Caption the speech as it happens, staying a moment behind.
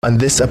On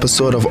this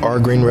episode of Our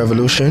Green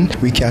Revolution,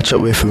 we catch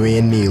up with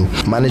Wayne Neal,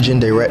 Managing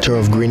Director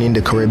of Greening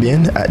the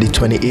Caribbean at the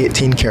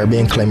 2018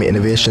 Caribbean Climate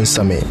Innovation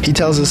Summit. He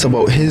tells us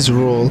about his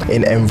role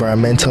in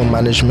environmental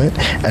management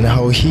and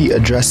how he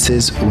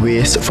addresses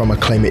waste from a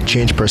climate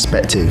change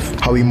perspective,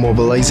 how he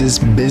mobilizes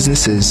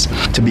businesses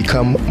to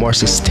become more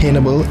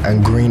sustainable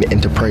and green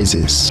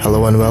enterprises.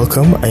 Hello and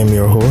welcome. I am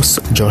your host,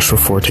 Joshua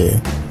Forte.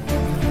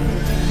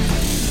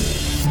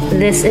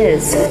 This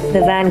is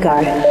the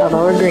vanguard of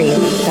our green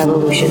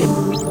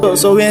revolution.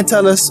 So Wayne,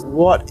 tell us,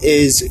 what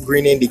is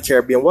Greening the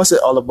Caribbean? What's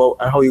it all about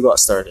and how you got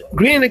started?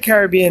 Greening the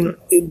Caribbean,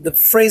 the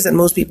phrase that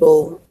most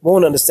people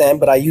won't understand,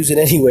 but I use it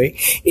anyway,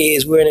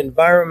 is we're an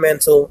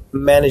environmental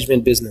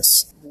management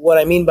business. What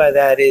I mean by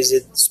that is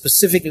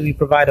specifically we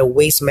provide a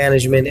waste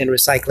management and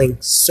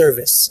recycling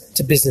service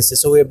to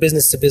businesses. So we're a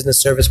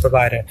business-to-business service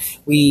provider.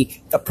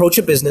 We approach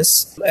a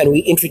business and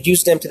we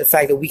introduce them to the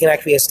fact that we can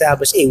actually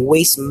establish a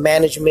waste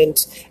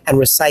management and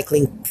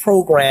recycling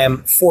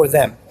program for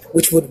them,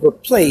 which would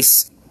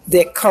replace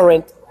their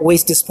current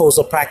waste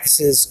disposal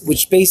practices,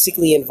 which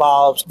basically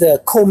involves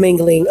the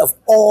commingling of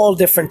all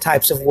different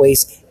types of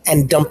waste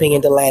and dumping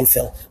into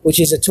landfill, which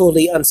is a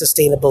totally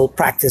unsustainable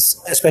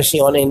practice, especially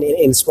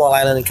in small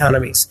island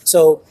economies.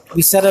 So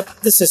we set up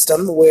the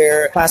system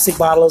where plastic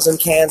bottles and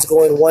cans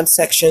go in one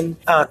section,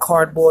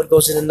 cardboard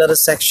goes in another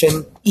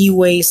section,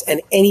 e-waste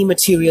and any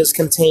materials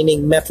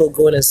containing metal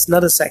go in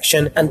another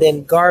section, and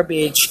then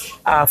garbage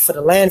for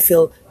the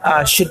landfill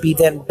should be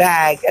then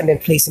bagged and then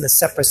placed in a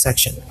separate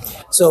section.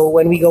 So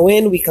when we go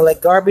in, we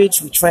collect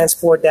garbage, we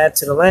transport that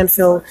to the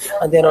landfill,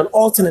 and then on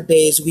alternate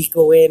days, we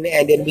go in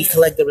and then we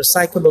collect the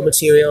recyclable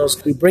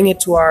materials, we bring it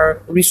to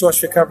our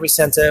resource recovery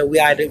center, we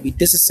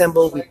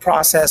disassemble, we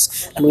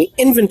process, and we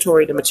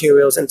inventory the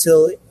materials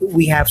until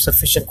we have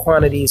sufficient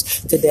quantities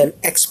to then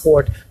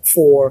export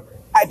for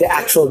the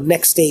actual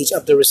next stage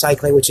of the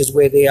recycling, which is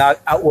where they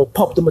will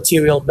pulp the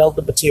material, melt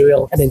the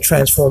material, and then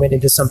transform it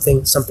into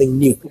something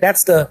new.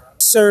 That's the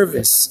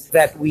service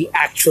that we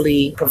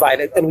actually provide.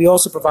 And we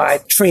also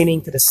provide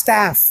training to the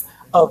staff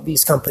of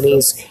these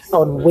companies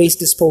on waste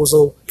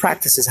disposal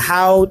practices,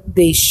 how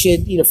they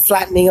should,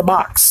 flattening a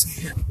box,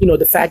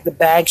 the fact the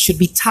bags should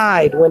be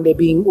tied when they're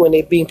being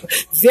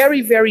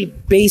very, very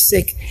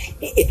basic.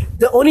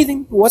 The only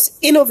thing, what's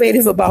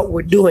innovative about what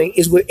we're doing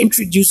is we're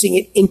introducing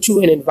it into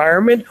an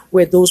environment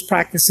where those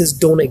practices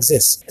don't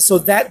exist. So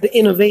that the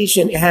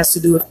innovation, it has to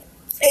do with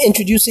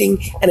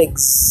introducing an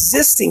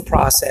existing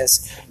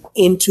process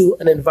into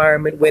an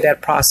environment where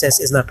that process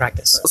is not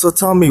practiced. So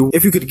tell me,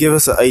 if you could give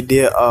us an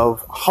idea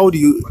of how do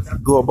you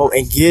go about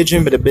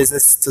engaging with the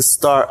business to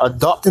start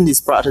adopting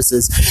these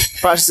practices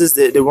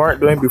that they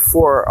weren't doing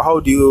before. How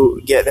do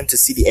you get them to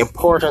see the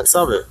importance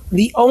of it?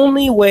 The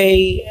only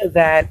way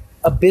that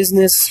a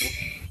business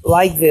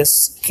like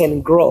this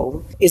can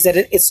grow is that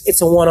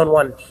it's a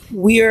one-on-one.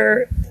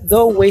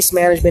 Though waste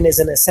management is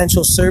an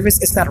essential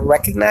service, it's not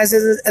recognized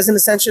as an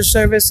essential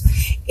service.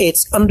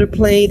 It's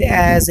underplayed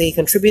as a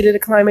contributor to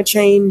climate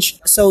change.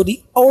 So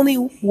the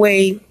only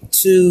way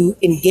to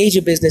engage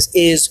a business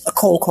is a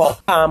cold call.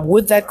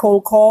 With that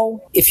cold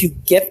call, if you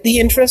get the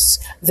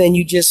interest, then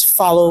you just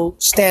follow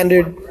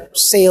standard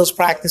sales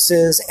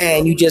practices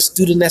and you just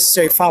do the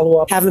necessary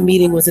follow-up, have a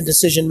meeting with a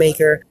decision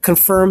maker,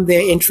 confirm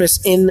their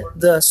interest in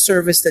the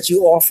service that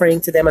you're offering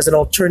to them as an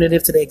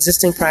alternative to the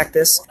existing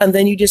practice, and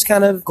then you just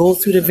kind of go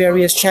through the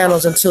various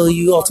channels until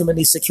you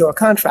ultimately secure a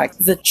contract.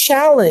 The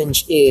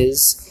challenge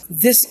is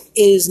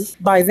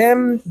by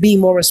them being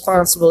more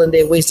responsible in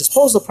their waste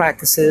disposal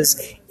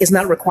practices is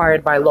not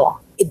required by law.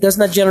 It does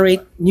not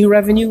generate new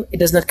revenue. It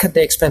does not cut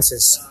their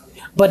expenses.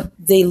 But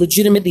they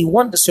legitimately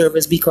want the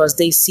service because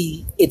they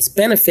see its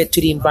benefit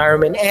to the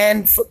environment.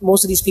 And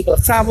most of these people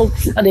have traveled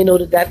and they know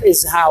that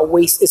is how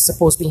waste is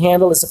supposed to be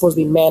handled. It's supposed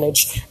to be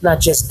managed, not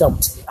just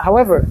dumped.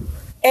 However,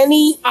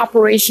 any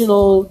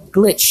operational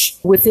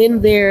glitch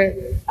within their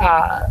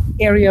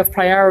area of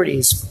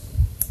priorities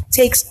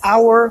takes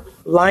our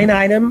line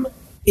item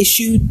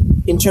issued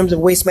in terms of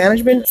waste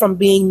management from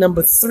being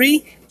number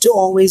 3 to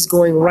always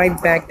going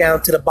right back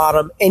down to the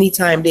bottom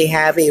anytime they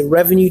have a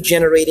revenue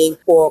generating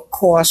or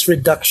cost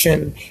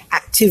reduction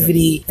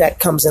activity that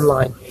comes in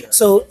line.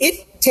 So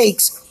it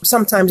takes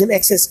sometimes in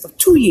excess of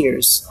 2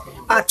 years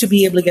to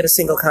be able to get a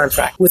single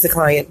contract with a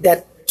client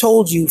that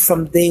told you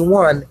from day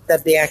one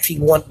that they actually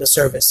want the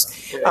service.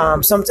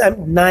 Sometimes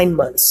 9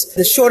 months.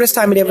 The shortest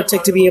time it ever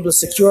took to be able to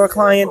secure a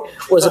client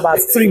was about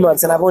 3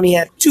 months, and I've only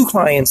had 2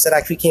 clients that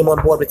actually came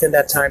on board within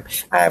that time.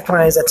 I have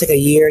clients that took a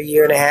year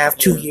and a half,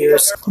 2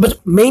 years,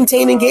 but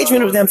maintain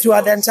engagement with them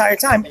throughout that entire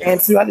time.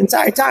 And throughout the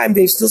entire time,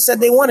 they still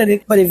said they wanted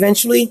it, but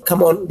eventually,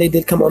 they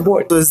did come on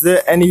board. So is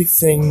there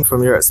anything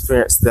from your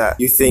experience that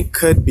you think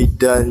could be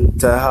done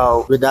to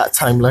help with that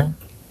timeline?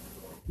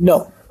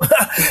 No.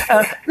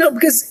 No,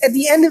 because at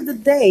the end of the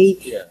day,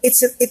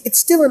 it's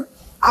still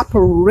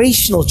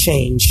operational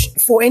change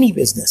for any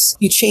business.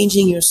 You're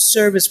changing your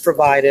service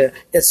provider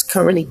that's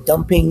currently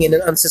dumping in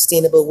an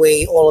unsustainable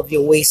way all of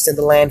your waste in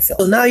the landfill.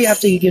 So now you have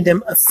to give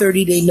them a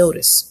 30-day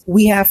notice.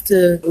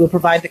 We'll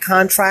provide the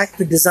contract,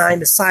 the design,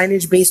 the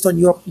signage based on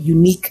your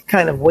unique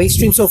kind of waste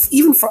stream. So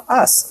even for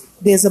us,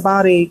 there's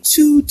about a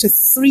 2 to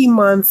 3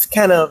 month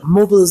kind of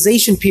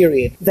mobilization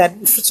period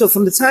so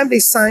from the time they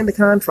sign the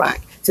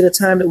contract to the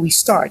time that we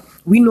start,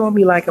 we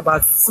normally like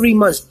about 3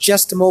 months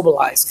just to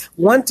mobilize.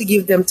 One, to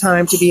give them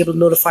time to be able to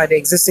notify the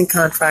existing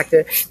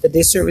contractor that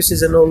their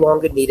services are no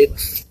longer needed.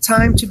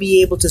 Time to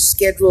be able to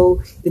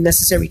schedule the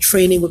necessary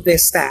training with their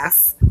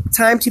staff.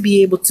 Time to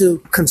be able to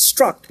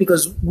construct,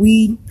 because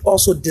we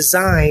also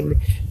design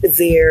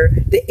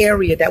the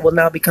area that will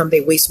now become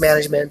their waste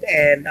management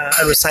and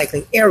a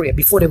recycling area.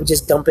 Before, they were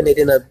just dumping it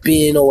in a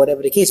bin or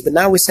whatever the case. But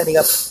now we're setting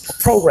up a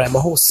program, a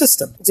whole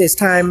system. It's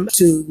time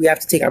we have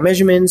to take our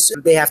measurements.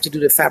 They have to do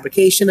the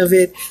fabrication of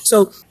it.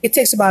 So it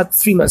takes about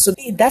 3 months. So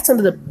that's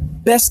under the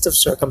best of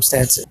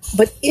circumstances.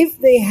 But if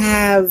they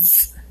have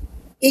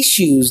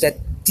issues that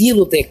deal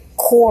with their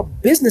core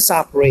business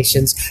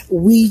operations,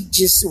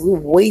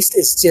 waste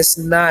is just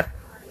not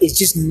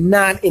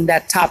in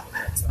that top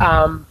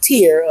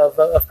tier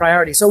of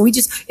priority. So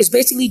it's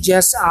basically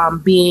just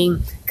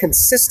being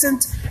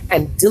consistent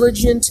and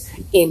diligent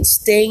in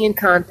staying in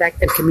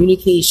contact and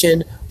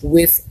communication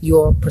with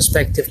your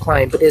prospective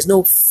client. But there's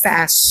no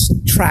fast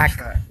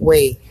track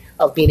way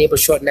of being able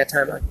to shorten that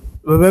timeline.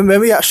 When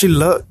we actually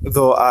look,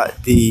 though,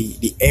 at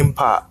the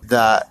impact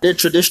that the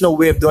traditional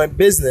way of doing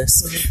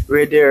business,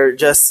 where they're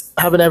just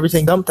having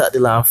everything dumped at the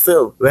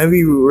landfill, when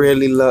we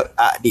really look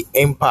at the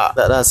impact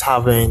that that's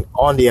having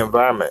on the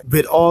environment,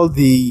 with all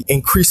the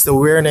increased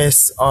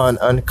awareness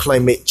on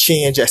climate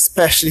change,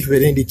 especially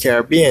within the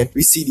Caribbean,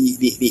 we see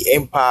the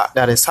impact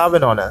that it's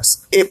having on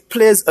us. It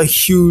plays a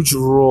huge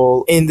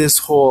role in this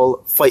whole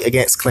fight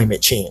against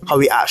climate change, how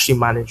we actually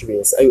manage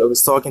waste. I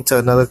was talking to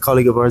another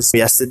colleague of ours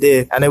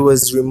yesterday, and I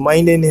was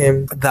reminding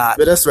him that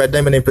with us, Red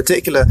Diamond in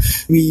particular,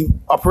 we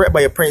operate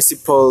by a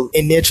principle: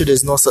 in nature,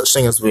 there's no such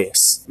thing as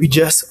waste. We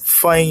just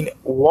find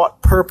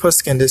what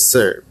purpose can this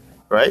serve.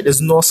 Right?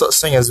 There's no such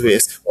thing as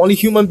waste. Only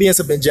human beings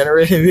have been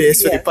generating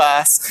waste for the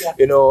past,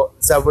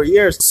 several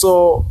years.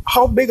 So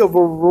how big of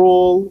a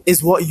role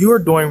is what you're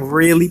doing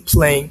really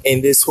playing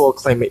in this whole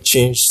climate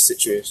change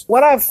situation?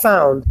 What I've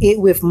found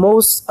with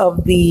most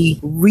of the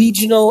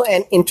regional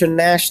and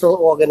international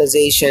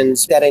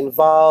organizations that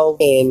involve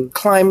in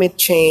climate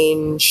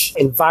change,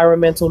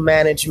 environmental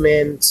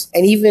management,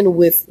 and even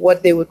with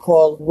what they would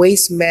call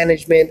waste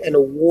management and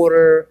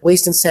water,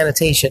 waste and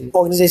sanitation,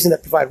 organizations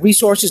that provide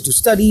resources, do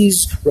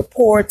studies,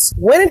 reports.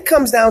 When it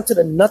comes down to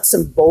the nuts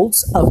and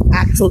bolts of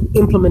actual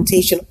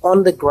implementation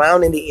on the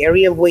ground in the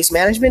area of waste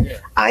management,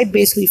 I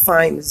basically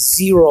find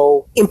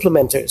zero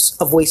implementers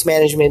of waste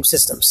management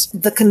systems.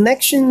 The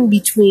connection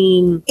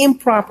between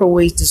improper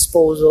waste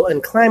disposal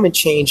and climate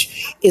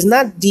change is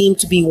not deemed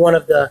to be one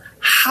of the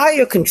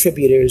higher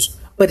contributors,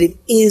 but it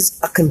is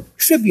a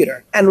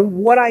contributor. And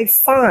what I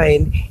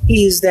find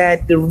is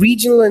that the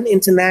regional and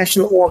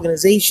international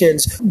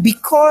organizations,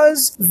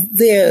 because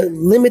they're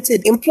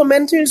limited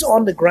implementers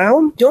on the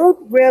ground, don't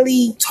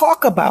really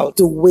talk about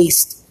the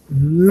waste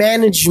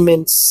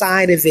management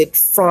side of it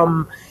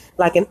from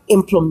like an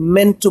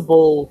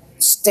implementable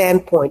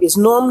standpoint. It's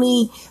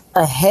normally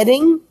a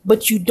heading,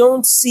 but you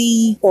don't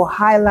see or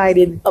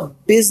highlighted a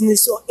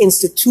business or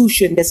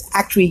institution that's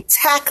actually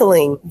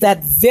tackling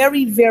that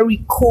very, very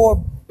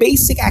core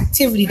basic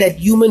activity that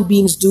human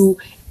beings do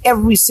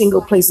every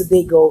single place that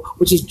they go,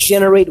 which is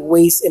generate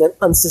waste in an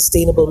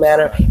unsustainable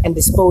manner and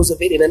dispose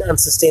of it in an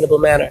unsustainable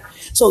manner.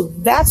 So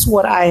that's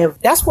what I've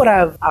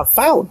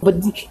found. But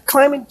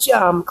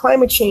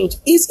climate change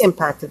is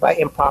impacted by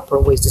improper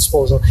waste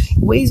disposal.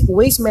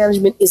 Waste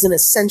management is an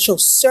essential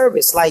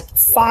service like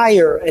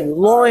fire and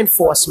law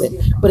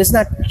enforcement, but it's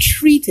not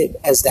treated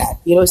as that.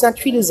 It's not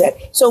treated as that.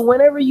 So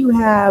whenever you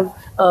have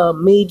a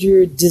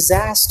major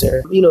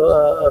disaster,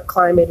 a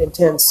climate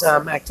intense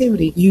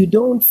activity, you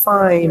don't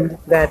find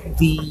that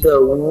the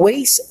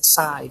waste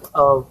side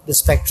of the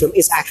spectrum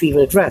is actually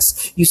even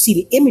addressed. You see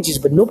the images,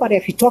 but nobody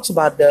actually talks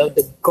about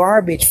the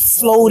garbage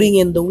floating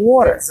in the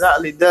water.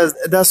 Exactly.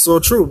 That's so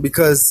true,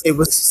 because it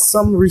was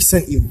some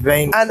recent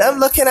event, and I'm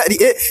looking at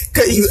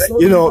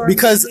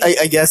because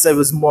I guess I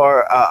was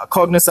more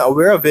cognizant,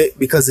 aware of it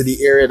because of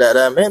the area that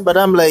I'm in. But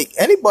I'm like,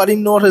 anybody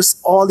notice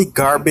all the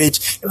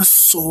garbage? It was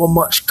so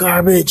much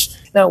garbage.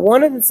 Now,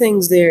 one of the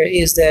things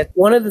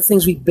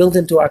we built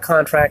into our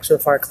contracts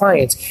with our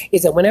clients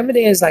is that whenever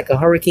there's like a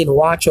hurricane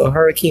watch or a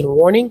hurricane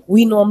warning,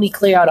 we normally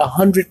clear out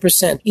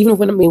 100%. Even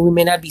when we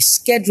may not be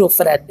scheduled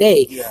for that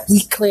day,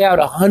 we clear out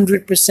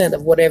 100%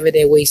 of whatever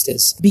their waste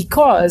is.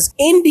 Because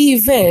in the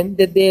event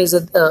that there's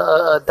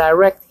a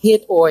direct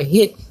hit or a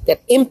hit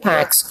that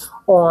impacts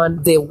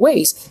on their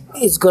waste,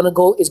 it's gonna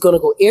go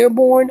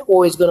airborne,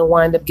 or it's gonna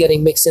wind up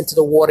getting mixed into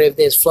the water if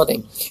there's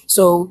flooding.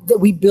 So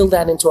we build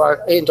that into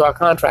our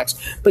contracts.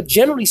 But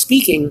generally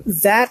speaking,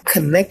 that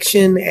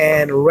connection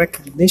and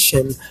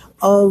recognition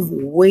of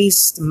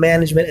waste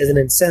management as an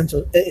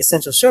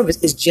essential service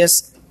is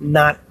just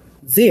not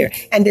there.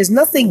 And there's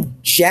nothing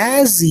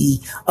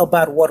jazzy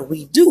about what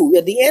we do.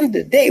 At the end of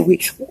the day,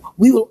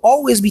 we will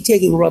always be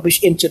taking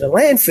rubbish into the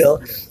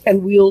landfill,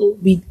 and we'll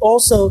be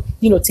also,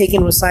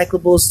 taking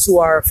recyclables to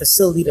our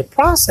facility to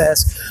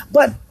process.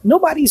 But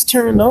nobody's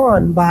turned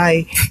on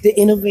by the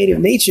innovative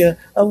nature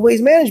of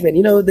waste management.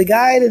 The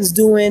guy that's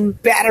doing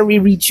battery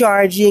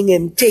recharging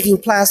and taking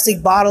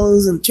plastic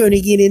bottles and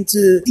turning it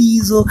into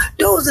diesel,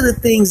 those are the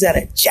things that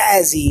are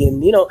jazzy.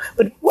 And,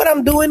 but what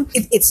I'm doing,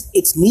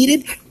 it's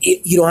needed.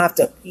 You don't have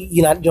to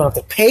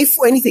pay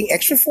for anything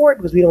extra for it,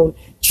 because we don't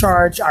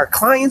charge our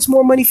clients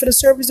more money for the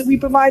service that we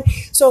provide.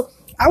 So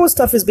our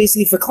stuff is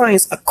basically for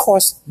clients a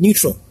cost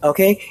neutral.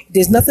 Okay,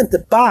 there's nothing to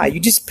buy.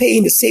 You're just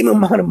paying the same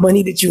amount of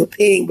money that you were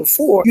paying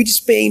before. You're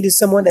just paying to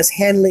someone that's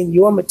handling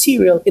your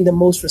material in the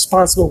most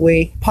responsible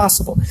way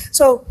possible.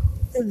 So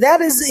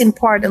that is in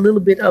part a little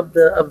bit of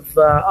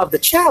the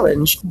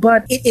challenge,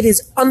 but it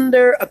is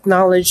under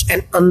acknowledged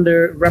and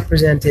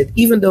underrepresented.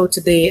 Even though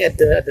today at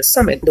the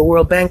summit, the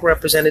World Bank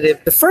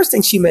representative, the first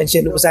thing she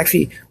mentioned was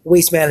actually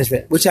waste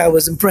management, which I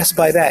was impressed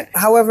by that.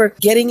 However,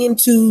 getting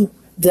into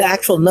the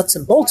actual nuts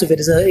and bolts of it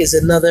is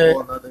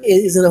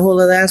a whole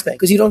other aspect,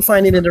 because you don't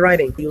find it in the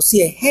writing. You'll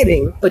see a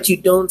heading, but you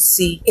don't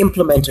see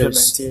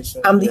implementers.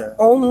 I'm the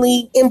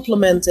only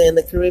implementer in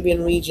the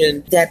Caribbean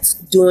region that's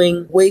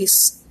doing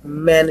waste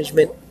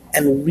management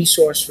and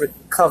resource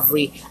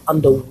recovery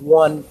under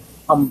one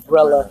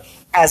umbrella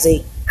as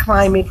a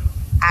climate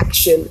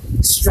action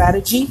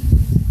strategy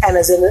and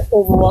as an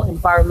overall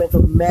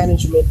environmental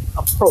management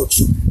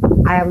approach.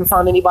 I haven't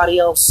found anybody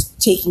else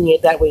taking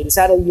it that way. It's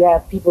either you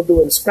have people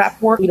doing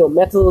scrap work,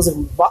 metals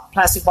and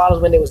plastic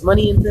bottles when there was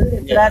money into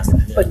that,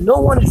 but no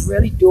one is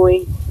really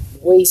doing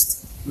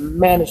waste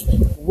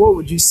management. What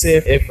would you say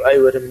if I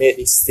were to make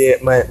the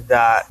statement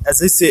that,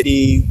 as I said,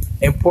 the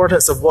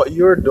importance of what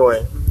you're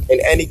doing in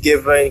any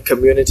given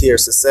community or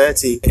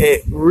society,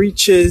 it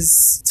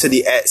reaches to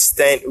the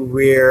extent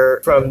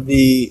where from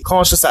the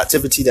conscious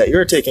activity that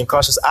you're taking,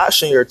 conscious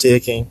action you're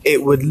taking,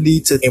 it would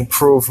lead to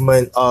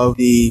improvement of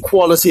the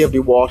quality of the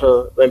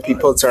water when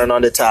people turn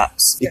on the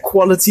taps, the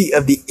quality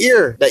of the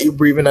air that you're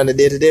breathing on a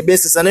day-to-day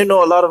basis. And I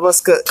know a lot of us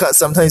could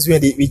sometimes be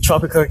in the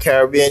tropical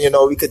Caribbean,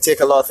 we could take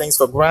a lot of things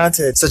for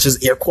granted, such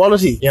as air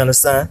quality, you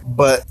understand?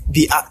 But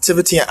the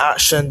activity and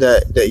action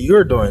that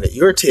you're doing, that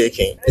you're taking,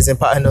 is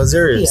impacting those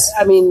areas.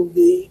 Yeah, I mean,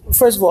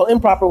 first of all,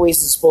 improper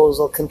waste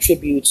disposal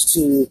contributes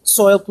to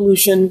soil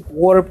pollution,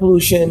 water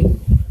pollution,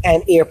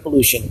 and air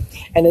pollution.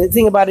 And the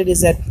thing about it is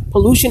that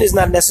pollution is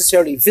not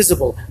necessarily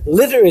visible.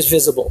 Litter is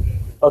visible,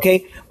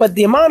 okay? But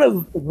the amount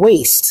of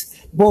waste,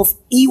 both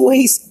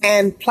e-waste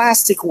and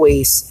plastic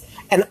waste,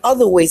 and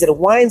other ways that it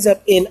winds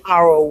up in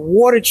our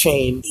water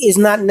chain is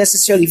not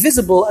necessarily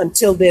visible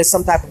until there's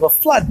some type of a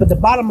flood. But the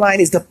bottom line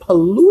is the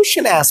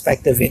pollution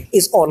aspect of it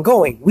is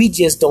ongoing. We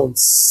just don't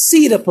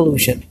see the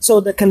pollution.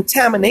 So the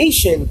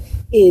contamination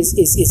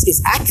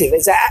is active.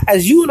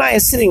 As you and I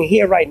are sitting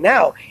here right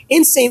now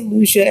in St.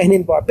 Lucia and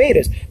in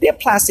Barbados, there are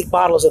plastic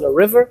bottles in a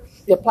river.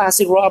 There are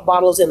plastic raw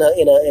bottles in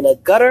a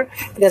gutter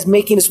that's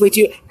making its way to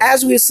you.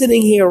 As we're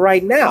sitting here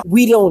right now,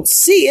 we don't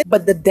see it,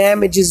 but the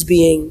damage is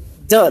being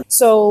done.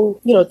 So,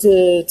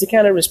 to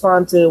kind of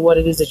respond to what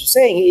it is that you're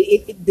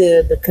saying,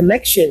 the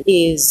connection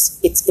is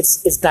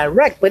it's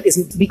direct, but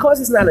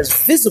because it's not as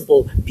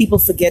visible, people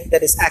forget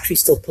that it's actually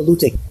still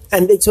polluting.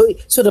 And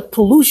so the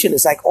pollution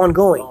is like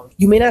ongoing.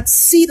 You may not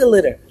see the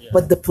litter,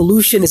 but the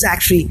pollution is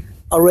actually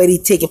already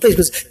taking place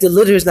because the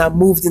litter is now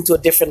moved into a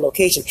different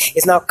location.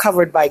 It's now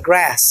covered by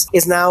grass.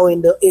 It's like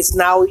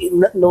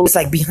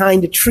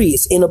behind the tree.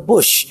 It's in a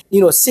bush.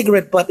 A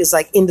cigarette butt is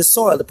like in the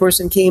soil. The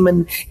person came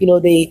and,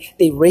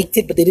 they raked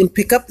it, but they didn't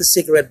pick up the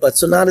cigarette butt.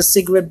 So now the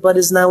cigarette butt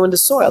is now in the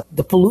soil.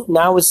 The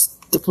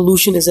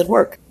pollution is at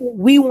work.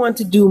 We want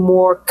to do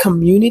more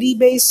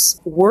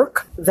community-based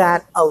work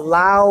that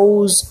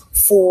allows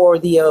for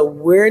the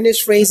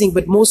awareness raising,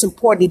 but most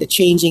importantly, the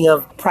changing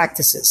of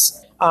practices.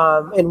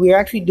 And we're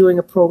actually doing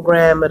a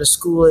program at a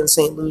school in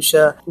St.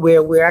 Lucia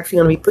where we're actually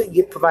going to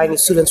be providing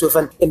students with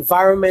an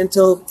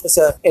environmental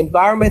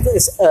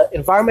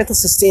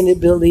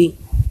sustainability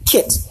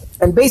kit.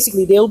 And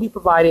basically, they'll be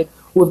provided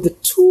with the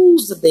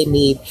tools that they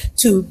need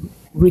to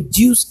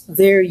reduce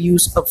their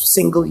use of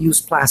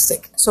single-use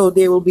plastic. So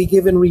they will be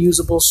given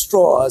reusable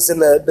straws and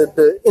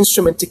the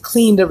instrument to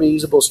clean the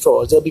reusable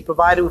straws. They'll be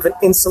provided with an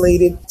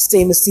insulated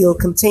stainless steel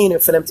container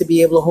for them to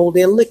be able to hold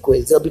their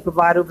liquids. They'll be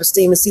provided with a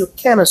stainless steel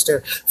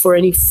canister for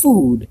any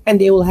food.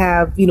 And they will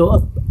have,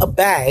 a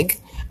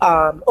bag.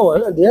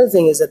 The other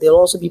thing is that they'll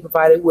also be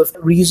provided with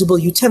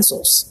reusable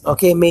utensils,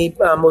 made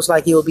most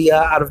likely it will be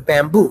out of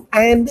bamboo.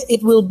 And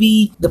it will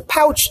be the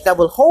pouch that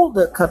will hold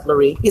the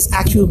cutlery is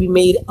actually will be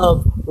made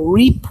of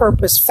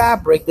repurposed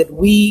fabric that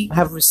we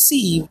have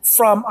received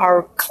from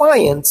our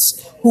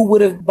clients who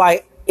would have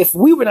if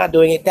we were not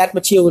doing it, that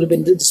material would have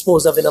been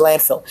disposed of in a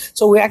landfill.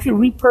 So we're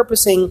actually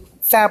repurposing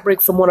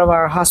fabric from one of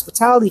our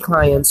hospitality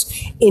clients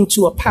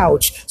into a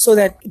pouch so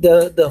that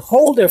the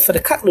holder for the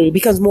cutlery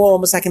becomes more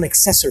almost like an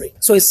accessory.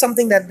 So it's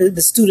something that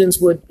the students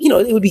would,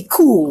 it would be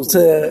cool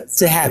to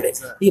have it,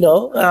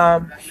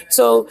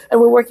 So, and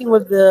we're working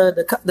with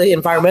the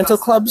environmental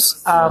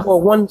clubs,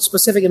 or one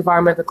specific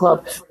environmental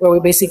club where we're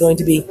basically going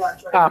to be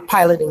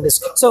piloting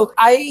this. So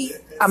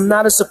I'm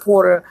not a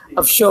supporter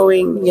of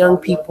showing young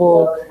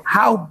people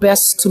how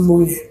best to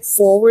move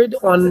forward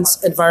on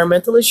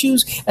environmental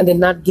issues and then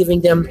not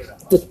giving them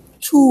the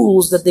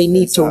tools that they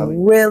need to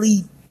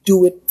really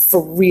do it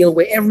for real,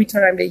 where every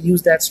time they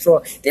use that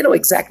straw, they know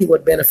exactly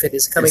what benefit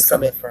is coming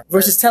from it,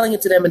 versus telling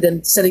it to them and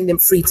then setting them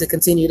free to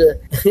continue to.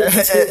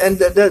 and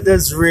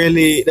that's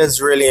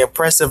really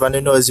impressive. And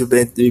as you've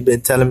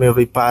been telling me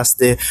over the past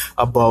day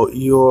about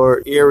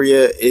your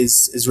area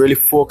is really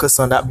focused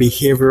on that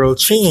behavioral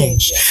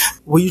change.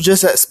 What you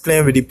just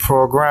explained with the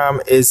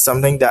program is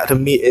something that to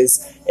me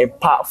is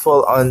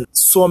impactful on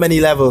so many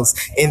levels,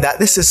 in that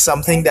this is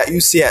something that you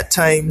see at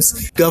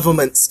times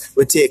governments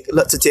would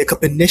look to take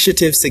up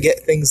initiatives to get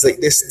things like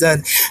this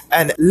done.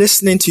 And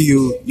listening to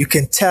you, you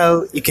can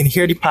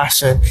hear the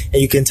passion,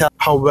 and you can tell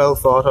how well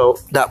thought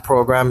out that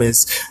program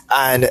is.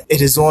 And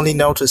it is only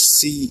now to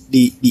see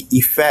the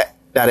effect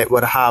that it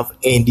would have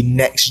in the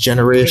next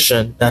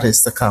generation that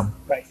is to come.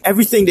 Right.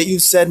 Everything that you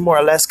said more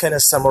or less kind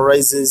of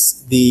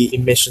summarizes the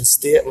mission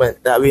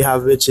statement that we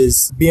have, which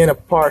is being a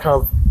part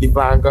of the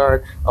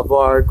vanguard of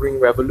our green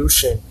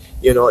revolution.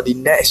 The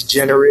next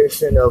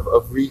generation of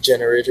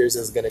regenerators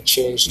is going to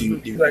change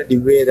the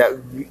way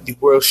that the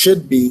world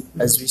should be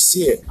as we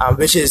see it,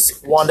 which is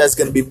one that's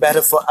going to be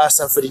better for us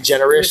and for the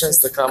generations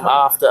to come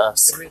after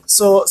us.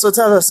 So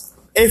tell us,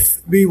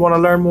 if we want to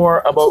learn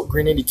more about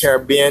Greening the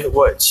Caribbean,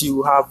 what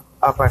you have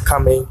up and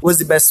coming, what's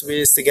the best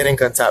ways to get in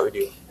contact with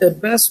you? The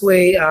best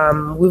way,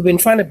 we've been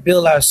trying to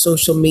build our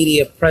social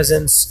media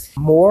presence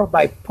more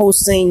by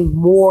posting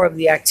more of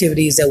the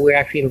activities that we're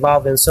actually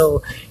involved in.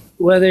 So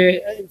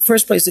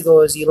first place to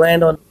go is you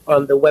land on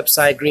the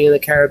website,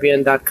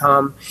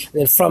 greeningthecaribbean.com. And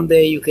then from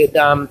there, you could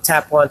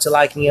tap on to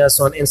liking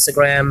us on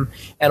Instagram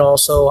and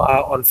also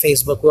on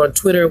Facebook. We're on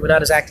Twitter. We're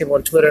not as active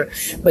on Twitter,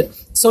 but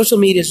social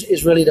media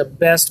is really the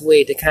best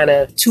way to kind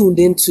of tune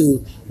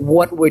into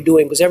what we're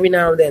doing, because every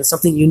now and then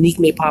something unique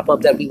may pop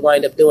up that we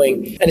wind up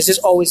doing. And it's just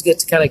always good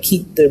to kind of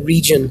keep the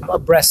region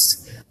abreast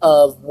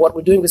of what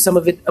we're doing, because some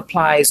of it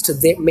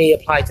may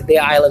apply to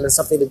their island and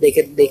something that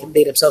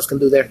they themselves can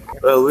do there.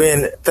 Well,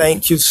 Wayne,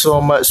 thank you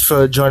so much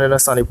for joining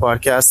us on the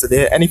podcast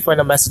today. Any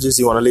final messages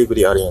you want to leave with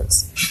the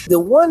audience?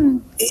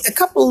 A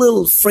couple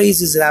little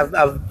phrases that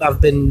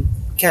I've been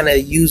kind of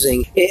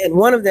using, and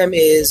one of them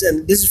is,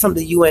 and this is from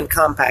the UN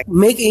Compact,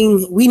 we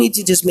need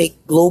to just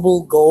make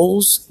global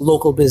goals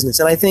local business,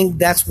 and I think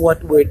that's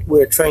what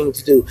we're trying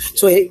to do.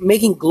 So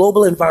making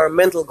global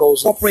environmental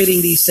goals,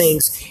 incorporating these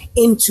things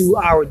into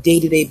our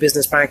day-to-day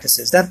business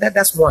practices.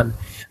 That's one.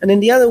 And then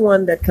the other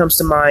one that comes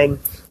to mind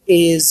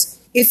is,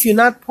 if you're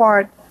not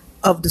part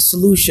of the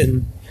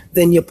solution,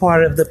 then you're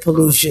part of the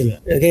pollution.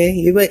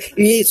 Okay,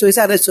 so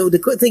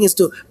the thing is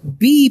to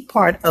be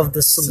part of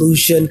the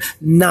solution,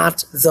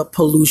 not the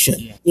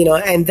pollution.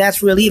 And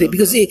that's really it,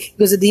 because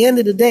at the end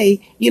of the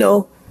day,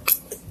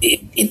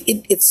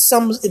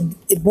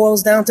 it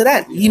boils down to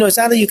that. It's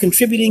either you're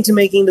contributing to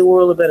making the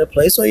world a better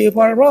place, or you're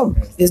part of the problem.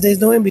 There's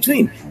no in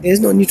between. There's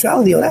no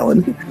neutrality on that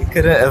one. We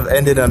couldn't have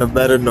ended on a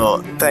better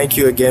note. Thank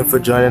you again for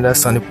joining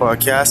us on the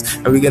podcast,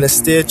 and we're gonna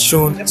stay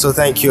tuned. So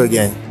thank you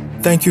again.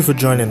 Thank you for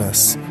joining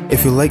us.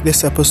 If you like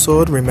this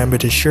episode, remember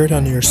to share it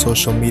on your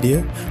social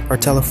media or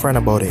tell a friend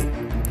about it.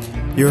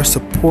 Your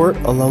support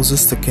allows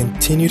us to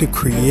continue to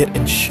create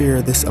and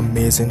share this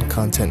amazing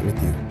content with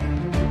you.